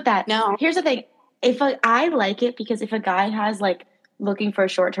 you didn't put that. No. Here's the thing. I like it because if a guy has looking for a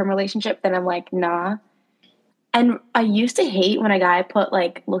short-term relationship, then I'm nah. And I used to hate when a guy put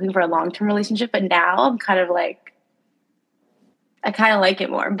looking for a long-term relationship, but now I'm kind of I kind of like it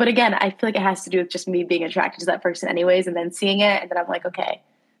more. But again, I feel it has to do with just me being attracted to that person anyways, and then seeing it, and then I'm okay,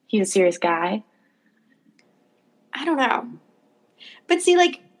 he's a serious guy. I don't know. But see,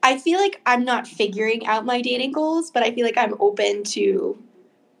 I feel I'm not figuring out my dating goals, but I feel I'm open to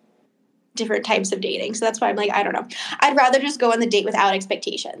different types of dating. So that's why I'm I don't know. I'd rather just go on the date without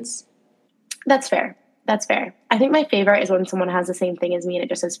expectations. That's fair. I think my favorite is when someone has the same thing as me and it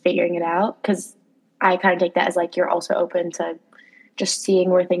just says figuring it out, because I kind of take that as you're also open to just seeing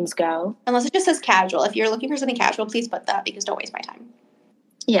where things go. Unless it just says casual. If you're looking for something casual, please put that, because don't waste my time.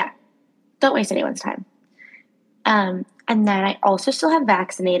 Yeah. Don't waste anyone's time. And then I also still have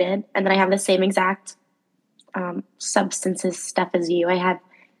vaccinated, and then I have the same exact substances stuff as you. I have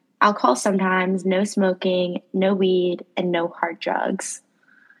alcohol sometimes, no smoking, no weed, and no hard drugs.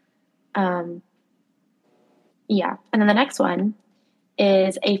 Yeah. And then the next one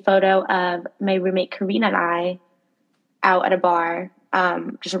is a photo of my roommate Karina and I out at a bar.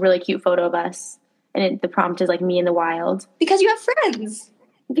 Just a really cute photo of us. And the prompt is like me in the wild. Because you have friends.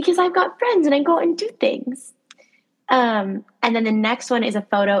 Because I've got friends and I go out and do things. And then the next one is a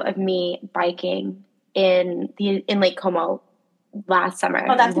photo of me biking in Lake Como last summer.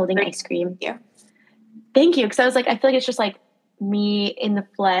 Oh, that's holding ice cream. Yeah. Thank you. Because I was like, I feel like it's just like me in the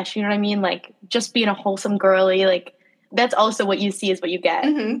flesh. You know what I mean? Like just being a wholesome girly. Like that's also what you see is what you get.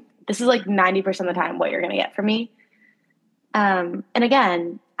 Mm-hmm. This is like 90% of the time what you're going to get from me. And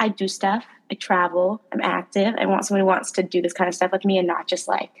again, I do stuff. I travel. I'm active. I want someone who wants to do this kind of stuff with me and not just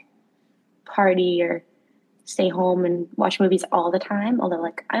like party or stay home and watch movies all the time. Although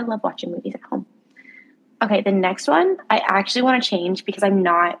like I love watching movies at home. Okay, the next one I actually want to change because I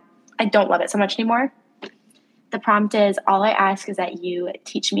don't love it so much anymore. The prompt is, all I ask is that you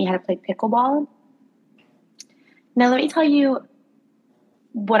teach me how to play pickleball. Now let me tell you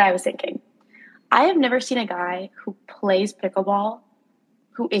what I was thinking. I have never seen a guy who plays pickleball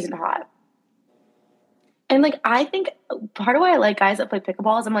who isn't hot. And like, I think part of why I like guys that play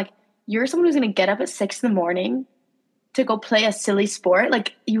pickleball is I'm like, you're someone who's going to get up at 6 a.m. to go play a silly sport.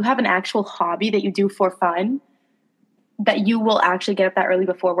 Like you have an actual hobby that you do for fun that you will actually get up that early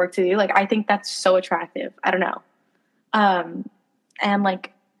before work to do. Like, I think that's so attractive. I don't know. And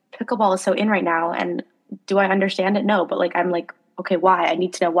like pickleball is so in right now. And do I understand it? No, but like, I'm like, okay, why? I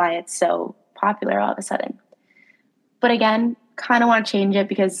need to know why it's so popular all of a sudden. But again, kind of want to change it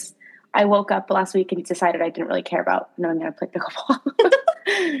because I woke up last week and decided I didn't really care about knowing how to play pickleball.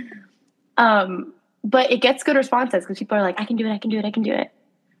 But it gets good responses because people are like, I can do it, I can do it, I can do it.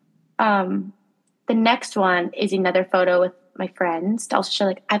 The next one is another photo with my friends to also show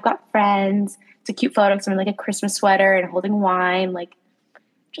like, I've got friends. It's a cute photo because I'm in like a Christmas sweater and holding wine, like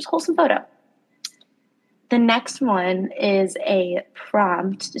just wholesome photo. The next one is a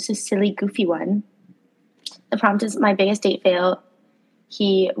prompt. This is a silly, goofy one. The prompt is my biggest date fail.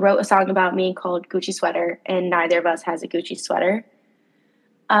 He wrote a song about me called Gucci Sweater, and neither of us has a Gucci sweater.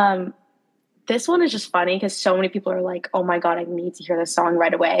 This one is just funny because so many people are like, oh my God, I need to hear this song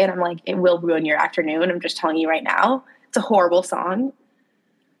right away. And I'm like, it will ruin your afternoon. I'm just telling you right now. It's a horrible song.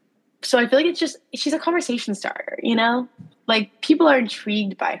 So I feel like she's a conversation starter, you know? Like people are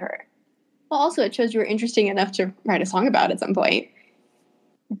intrigued by her. Well, also it shows you were interesting enough to write a song about at some point.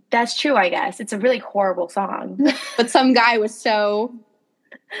 That's true, I guess. It's a really horrible song. But some guy was so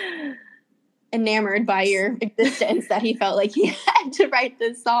enamored by your existence that he felt like he had to write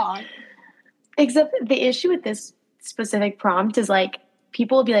this song. Except the issue with this specific prompt is like,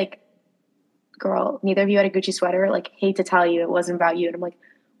 people will be like, girl, neither of you had a Gucci sweater. Like, hate to tell you, it wasn't about you. And I'm like,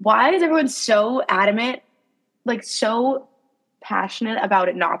 why is everyone so adamant, like so passionate about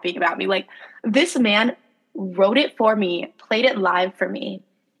it not being about me? Like, this man wrote it for me, played it live for me.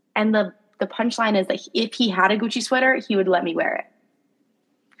 And the punchline is that if he had a Gucci sweater, he would let me wear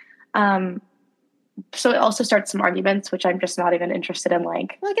it. So it also starts some arguments, which I'm just not even interested in,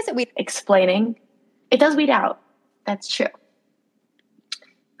 like, well, I guess explaining. It does weed out. That's true.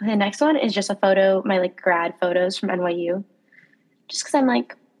 The next one is just a photo, my like grad photos from NYU. Just because I'm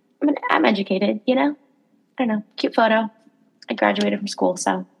like, I'm educated, you know? I don't know. Cute photo. I graduated from school,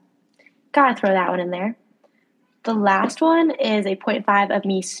 so gotta throw that one in there. The last one is a 0.5 of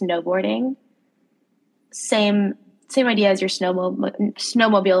me snowboarding. Same idea as your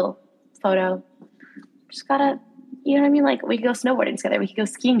snowmobile photo. Just gotta, you know what I mean? Like, we could go snowboarding together. We could go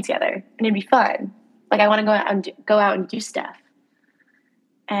skiing together. And it'd be fun. Like, I want to go out and do stuff.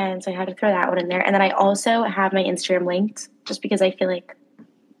 And so I had to throw that one in there. And then I also have my Instagram linked just because I feel like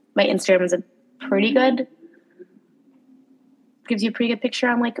my Instagram is gives you a pretty good picture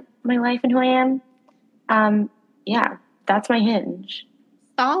on, like, my life and who I am. Yeah, that's my Hinge.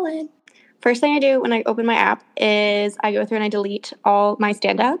 Solid. First thing I do when I open my app is I go through and I delete all my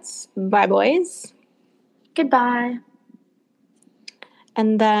standouts. Bye, boys. Goodbye.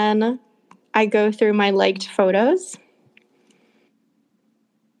 And then I go through my liked photos.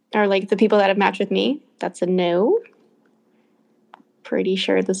 Or like the people that have matched with me. That's a no. Pretty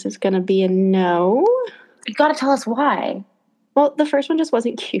sure this is going to be a no. You got to tell us why. Well, the first one just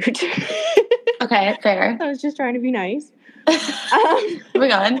wasn't cute. Okay, fair. I was just trying to be nice.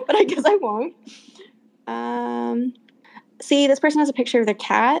 Moving on. But I guess I won't. See, this person has a picture of their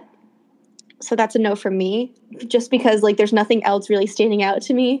cat. So that's a no from me. Just because, like, there's nothing else really standing out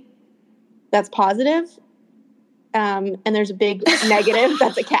to me that's positive. And there's a big negative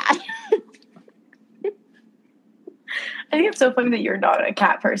that's a cat. I think it's so funny that you're not a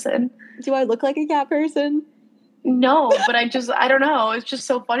cat person. Do I look like a cat person? No, but I don't know. It's just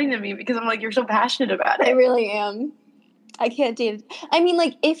so funny to me because I'm like, you're so passionate about it. I really am. I can't date. I mean,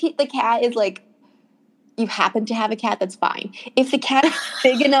 like, if the cat is like, you happen to have a cat, that's fine. If the cat is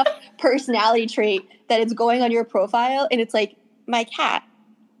big enough personality trait that it's going on your profile and it's like, my cat,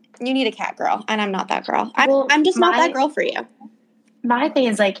 you need a cat, girl, and I'm not that girl. I'm just not that girl for you. My thing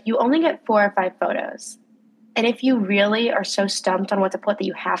is, like, you only get 4 or 5 photos. And if you really are so stumped on what to put that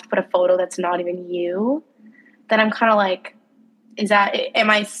you have to put a photo that's not even you, then I'm kind of like, am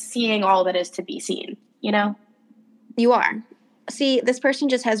I seeing all that is to be seen, you know? You are. See, this person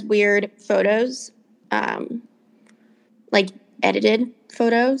just has weird photos, like edited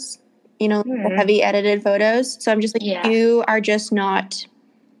photos, heavy edited photos. So I'm just like, you are just not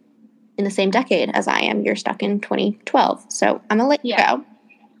in the same decade as I am. You're stuck in 2012. So I'm going to let you go. I'm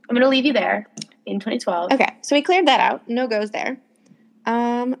going to leave you there in 2012. Okay. So we cleared that out. No goes there.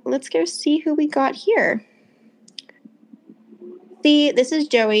 Let's go see who we got here. See, this is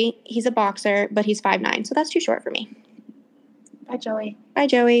Joey. He's a boxer, but he's 5'9", so that's too short for me. Bye, Joey. Bye,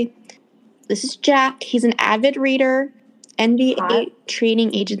 Joey. This is Jack. He's an avid reader, NBA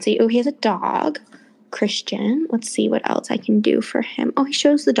training agency. Oh, he has a dog. Christian. Let's see what else I can do for him. Oh, he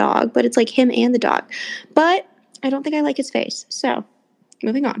shows the dog, but it's like him and the dog. But I don't think I like his face. So,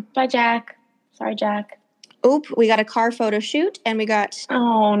 moving on. Bye, Jack. Sorry, Jack. Oop, we got a car photo shoot, and we got...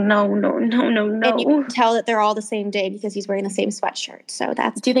 Oh, no. And you can tell that they're all the same day because he's wearing the same sweatshirt. So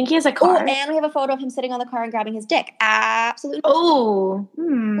that's... Do you think he has a car? Oh, and we have a photo of him sitting on the car and grabbing his dick. Absolutely. Oh.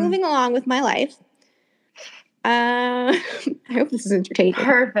 Moving along with my life. I hope this is entertaining.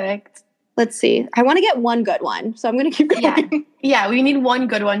 Perfect. Let's see. I want to get one good one, so I'm going to keep going. Yeah, we need one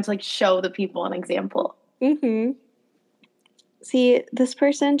good one to, like, show the people an example. Mm-hmm. See, this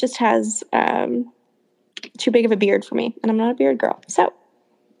person just has... too big of a beard for me, and I'm not a beard girl. So,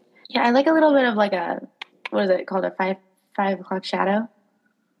 yeah, I like a little bit of like what is it called? A 5 o'clock shadow?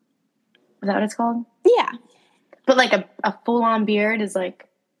 Is that what it's called? Yeah. But like a full on beard is like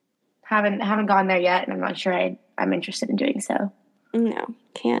haven't gone there yet, and I'm not sure I'm interested in doing so. No,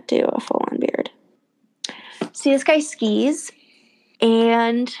 can't do a full on beard. See, this guy skis,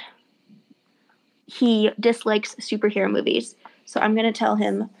 and he dislikes superhero movies. So I'm gonna tell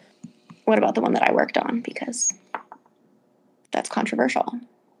him. What about the one that I worked on? Because that's controversial.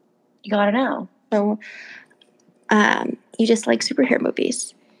 You gotta know. So, you just like superhero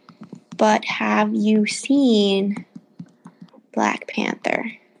movies. But have you seen Black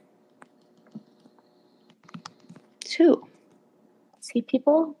Panther 2? See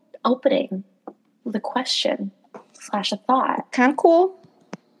people opening with a question / a thought. Kind of cool.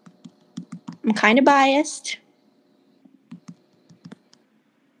 I'm kind of biased.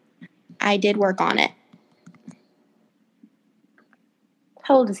 I did work on it.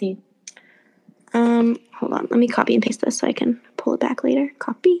 How old is he? Hold on. Let me copy and paste this so I can pull it back later.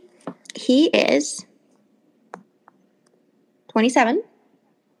 Copy. He is 27.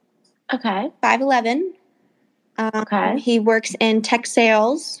 Okay. 5'11". Okay. He works in tech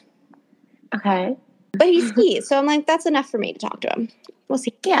sales. Okay. But he skis, so I'm like, that's enough for me to talk to him. We'll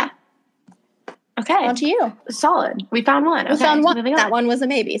see. Yeah. Okay. On to you. Solid. We found one. We found one. That one was a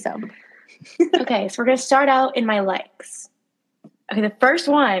maybe, so. Okay, so we're going to start out in my likes. Okay, the first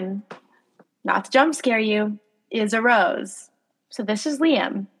one, not to jump scare you, is a rose. So this is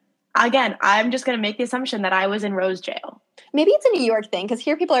Liam. Again, I'm just going to make the assumption that I was in rose jail. Maybe it's a New York thing, because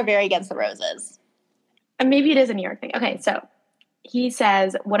here people are very against the roses. And maybe it is a New York thing. Okay, so he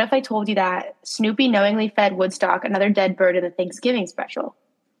says, what if I told you that Snoopy knowingly fed Woodstock another dead bird in the Thanksgiving special?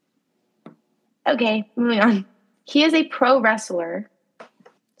 Okay, moving on. He is a pro wrestler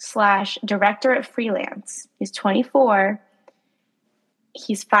 / director at freelance. He's 24.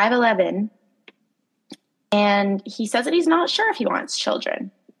 He's 5'11". And he says that he's not sure if he wants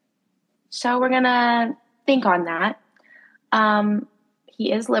children. So we're going to think on that.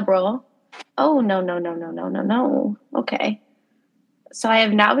 He is liberal. Oh, no. Okay. So I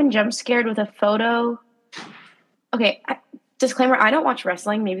have now been jump scared with a photo. Okay, disclaimer, I don't watch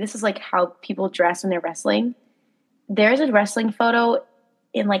wrestling. Maybe this is like how people dress when they're wrestling. There's a wrestling photo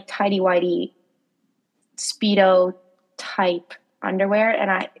in like tighty-whitey Speedo type underwear,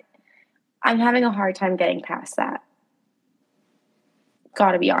 and I'm having a hard time getting past that.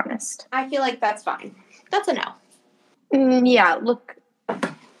 Gotta be honest. I feel like that's fine. That's a no. Yeah, look.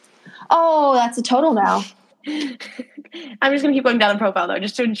 Oh, that's a total no. I'm just gonna keep going down the profile though,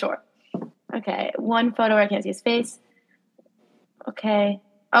 just to ensure. Okay, one photo where I can't see his face. Okay.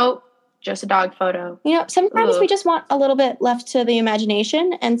 Oh, just a dog photo. Sometimes we just want a little bit left to the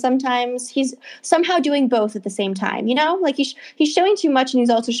imagination, and sometimes he's somehow doing both at the same time, Like he's showing too much and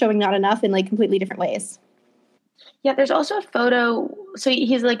he's also showing not enough in like completely different ways. Yeah, there's also a photo. So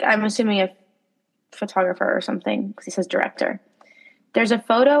he's like, I'm assuming photographer or something because he says director. There's a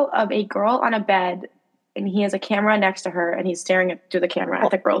photo of a girl on a bed, and he has a camera next to her, and he's staring through the camera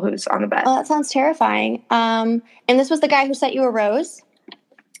at the girl who's on the bed. Oh, that sounds terrifying. And this was the guy who sent you a rose?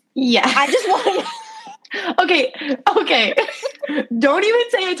 Yeah. I just want Okay. Don't even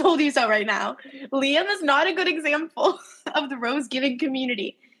say I told you so right now. Liam is not a good example of the rose giving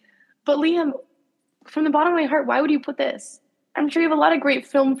community. But Liam, from the bottom of my heart, why would you put this? I'm sure you have a lot of great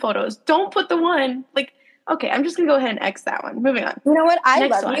film photos. Don't put the one. Like, okay, I'm just going to go ahead and X that one. Moving on. You know what? I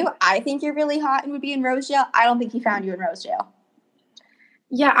Next love one. you. I think you're really hot and would be in rose jail. I don't think he found you in rose jail.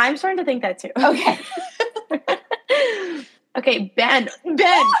 Yeah, I'm starting to think that too. Okay. Okay, Ben.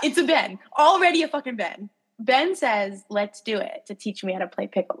 It's a Ben. Already a fucking Ben. Ben says, let's do it to teach me how to play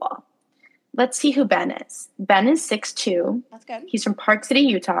pickleball. Let's see who Ben is. Ben is 6'2". That's good. He's from Park City,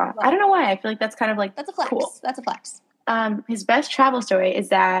 Utah. Love I don't know why. I feel like that's kind of like That's a flex. cool. That's a flex. His best travel story is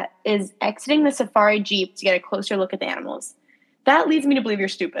exiting the safari jeep to get a closer look at the animals. That leads me to believe you're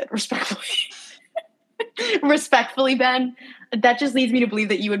stupid, respectfully. Respectfully, Ben. That just leads me to believe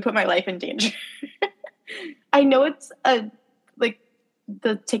that you would put my life in danger. I know it's like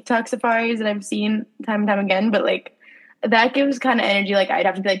the TikTok safaris that I've seen time and time again, but like that gives kind of energy. Like I'd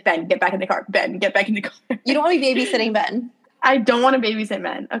have to be like, Ben, get back in the car. Ben, get back in the car. You don't want to be babysitting Ben. I don't want to babysit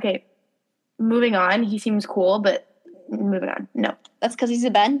Ben. Okay, moving on. He seems cool, but moving on. No. That's because he's a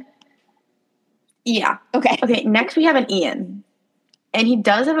Ben? Yeah. Okay. Okay, next we have an Ian. And he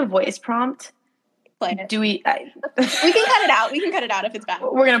does have a voice prompt. Play it. Do we... We can cut it out. We can cut it out if it's bad.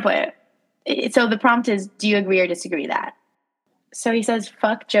 We're going to play it. So the prompt is, do you agree or disagree that? So he says,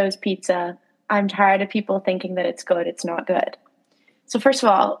 fuck Joe's Pizza. I'm tired of people thinking that it's good. It's not good. So first of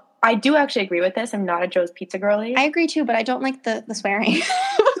all, I do actually agree with this. I'm not a Joe's Pizza girly. I agree too, but I don't like the swearing.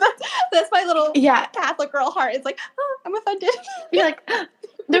 that's my little Catholic girl heart. It's like, oh, I'm offended. You're like,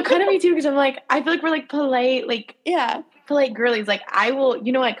 they're kind of me too, because I'm like, I feel like we're like polite, like polite girlies. Like I will,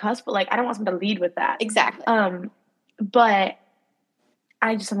 I cuss, but like I don't want someone to lead with that. Exactly. But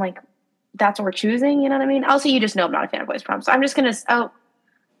I'm like, that's what we're choosing. You know what I mean? Also, you just know I'm not a fan of voice prompts, so I'm just gonna.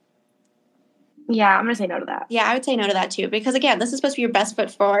 Yeah, I'm gonna say no to that. Yeah, I would say no to that too, because again, this is supposed to be your best foot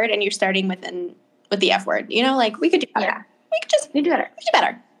forward, and you're starting with the F word. Like we could do better. Yeah, we could do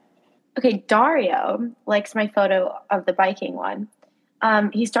better. Okay, Dario likes my photo of the biking one.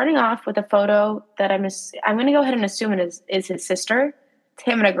 He's starting off with a photo that I'm going to go ahead and assume it is his sister. It's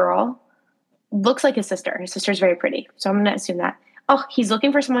him and a girl. Looks like his sister. His sister's very pretty, so I'm going to assume that. Oh, he's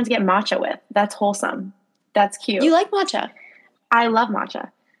looking for someone to get matcha with. That's wholesome. That's cute. You like matcha? I love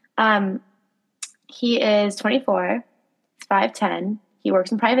matcha. He is 24. He's 5'10". He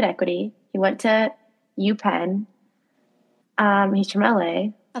works in private equity. He went to UPenn. He's from LA.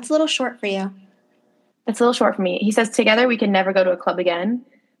 That's a little short for you. It's a little short for me. He says, together we can never go to a club again.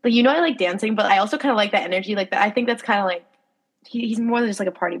 But I like dancing, but I also kind of like that energy. Like that. I think that's kind of like, he's more than just like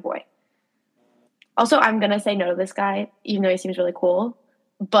a party boy. Also, I'm going to say no to this guy, even though he seems really cool.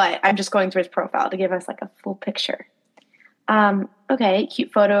 But I'm just going through his profile to give us like a full picture. Okay,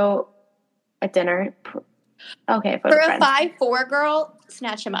 cute photo at dinner. Okay, photo for a friends. 5'4" girl,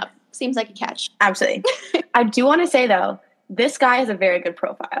 snatch him up. Seems like a catch. Absolutely. I do want to say, though, this guy has a very good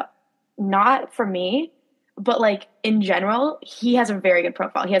profile. Not for me, but like in general, he has a very good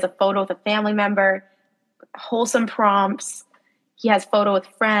profile. He has a photo with a family member, wholesome prompts. He has photo with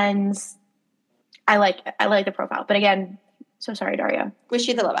friends. I like the profile. But again, so sorry, Dario. Wish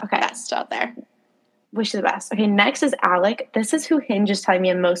you the best out there. Wish you the best. Okay, next is Alec. This is who Hinge is telling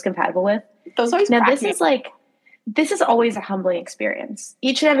me I'm most compatible with. Those always now, this is always a humbling experience.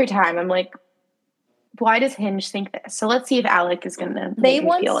 Each and every time, I'm like, why does Hinge think this? So let's see if Alec is going to They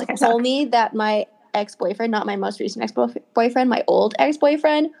once feel like I told me that my ex-boyfriend, not my most recent ex-boyfriend, my old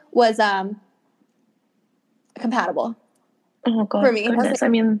ex-boyfriend, was compatible. Oh, God. For me. Goodness.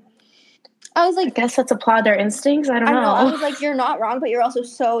 I was like, I guess let's applaud their instincts. I don't know. I was like, you're not wrong, but you're also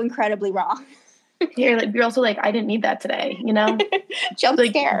so incredibly wrong. You're also like, I didn't need that today, Jump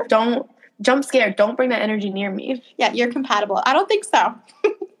scare. Don't jump scare. Don't bring that energy near me. Yeah, you're compatible. I don't think so.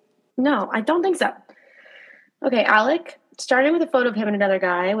 No, I don't think so. Okay, Alec, starting with a photo of him and another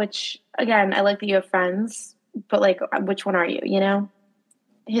guy, which, again, I like that you have friends, but, like, which one are you,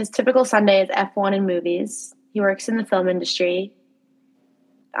 His typical Sunday is F1 and movies. He works in the film industry.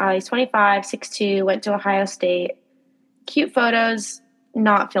 He's 25, 6'2", went to Ohio State. Cute photos,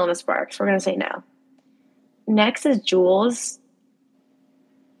 not feeling the sparks. We're going to say no. Next is Jules.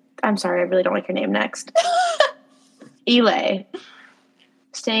 I'm sorry, I really don't like your name next. Elay.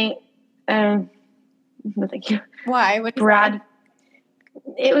 Staying... no, thank you. Why? Brad.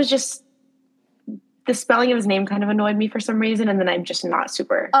 It was just the spelling of his name kind of annoyed me for some reason, and then I'm just not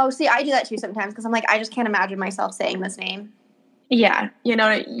super. Oh, see, I do that too sometimes because I'm like, I just can't imagine myself saying this name. Yeah, you know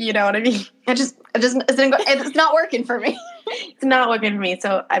what I mean? It's not working for me. It's not working for me,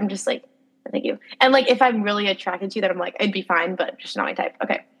 so I'm just like, thank you. And like, if I'm really attracted to you, then I'm like, it'd be fine, but just not my type.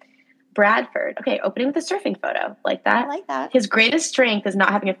 Okay. Bradford. Okay, opening with a surfing photo. Like that. I like that. His greatest strength is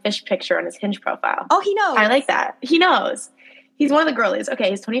not having a fish picture on his Hinge profile. Oh, he knows. I like that. He knows. He's one of the girlies. Okay,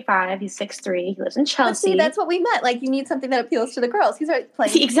 he's 25. He's 6'3". He lives in Chelsea. But see, that's what we meant. Like, you need something that appeals to the girls. He's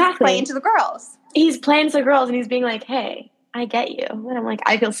playing. Exactly. Playing to the girls. He's playing to the girls, and he's being like, hey, I get you. And I'm like,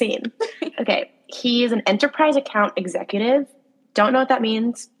 I feel seen. Okay, he is an enterprise account executive. Don't know what that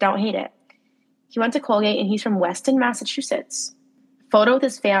means. Don't hate it. He went to Colgate, and he's from Weston, Massachusetts. Photo with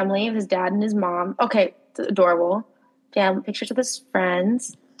his family, of his dad and his mom. Okay, it's adorable. Pictures with his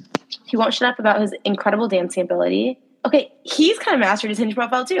friends. He won't shut up about his incredible dancing ability. Okay, he's kind of mastered his Hinge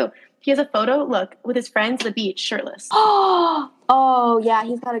profile too. He has a photo, look, with his friends at the beach, shirtless. Oh, yeah,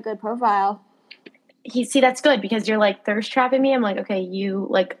 he's got a good profile. See, that's good because you're like thirst trapping me. I'm like, okay, you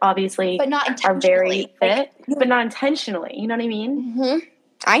like obviously but not are very fit, like, but not intentionally. You know what I mean? Mm-hmm.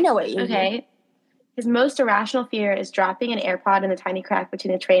 I know what you mean. Okay. His most irrational fear is dropping an AirPod in the tiny crack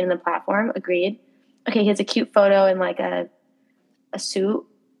between the train and the platform. Agreed. Okay, he has a cute photo in like a suit,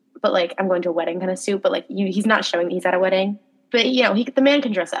 but like I'm going to a wedding kind of suit, but like he's not showing that he's at a wedding. But you know, the man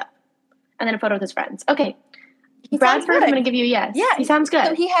can dress up. And then a photo with his friends. Okay. Bradford, I'm going to give you a yes. Yeah. He sounds good.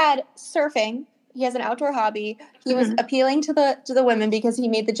 So he had surfing. He has an outdoor hobby. He was appealing to the women because he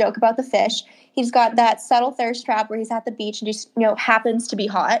made the joke about the fish. He's got that subtle thirst trap where he's at the beach and just, happens to be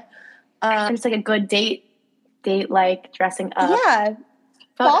hot. And it's like a good date like dressing up. Yeah.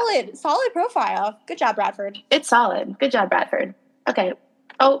 Solid profile. Good job, Bradford. It's solid. Good job, Bradford. Okay.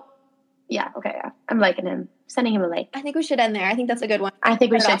 Oh, yeah. Okay. Yeah. I'm liking him. Sending him a like. I think we should end there. I think that's a good one. I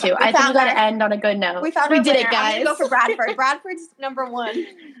think we should too. I think we got to end on a good note. We did it, guys. I'm gonna go for Bradford. Bradford's number one.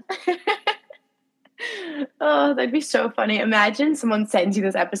 Oh, that'd be so funny. Imagine someone sends you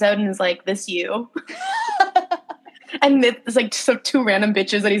this episode and is like, "This you," and it's like two random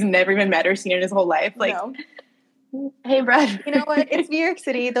bitches that he's never even met or seen in his whole life. Like, no. Hey, Brad. You know what? It's New York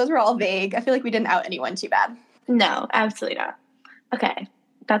City. Those were all vague. I feel like we didn't out anyone too bad. No, absolutely not. Okay,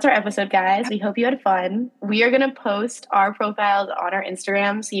 that's our episode, guys. We hope you had fun. We are gonna post our profiles on our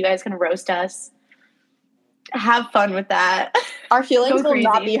Instagram so you guys can roast us. Have fun with that. Our feelings will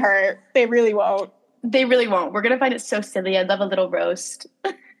not be hurt. They really won't. They really won't. We're going to find it so silly. I'd love a little roast.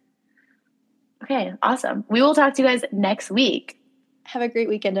 Okay, awesome. We will talk to you guys next week. Have a great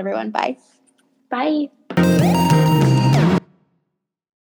weekend, everyone. Bye. Bye.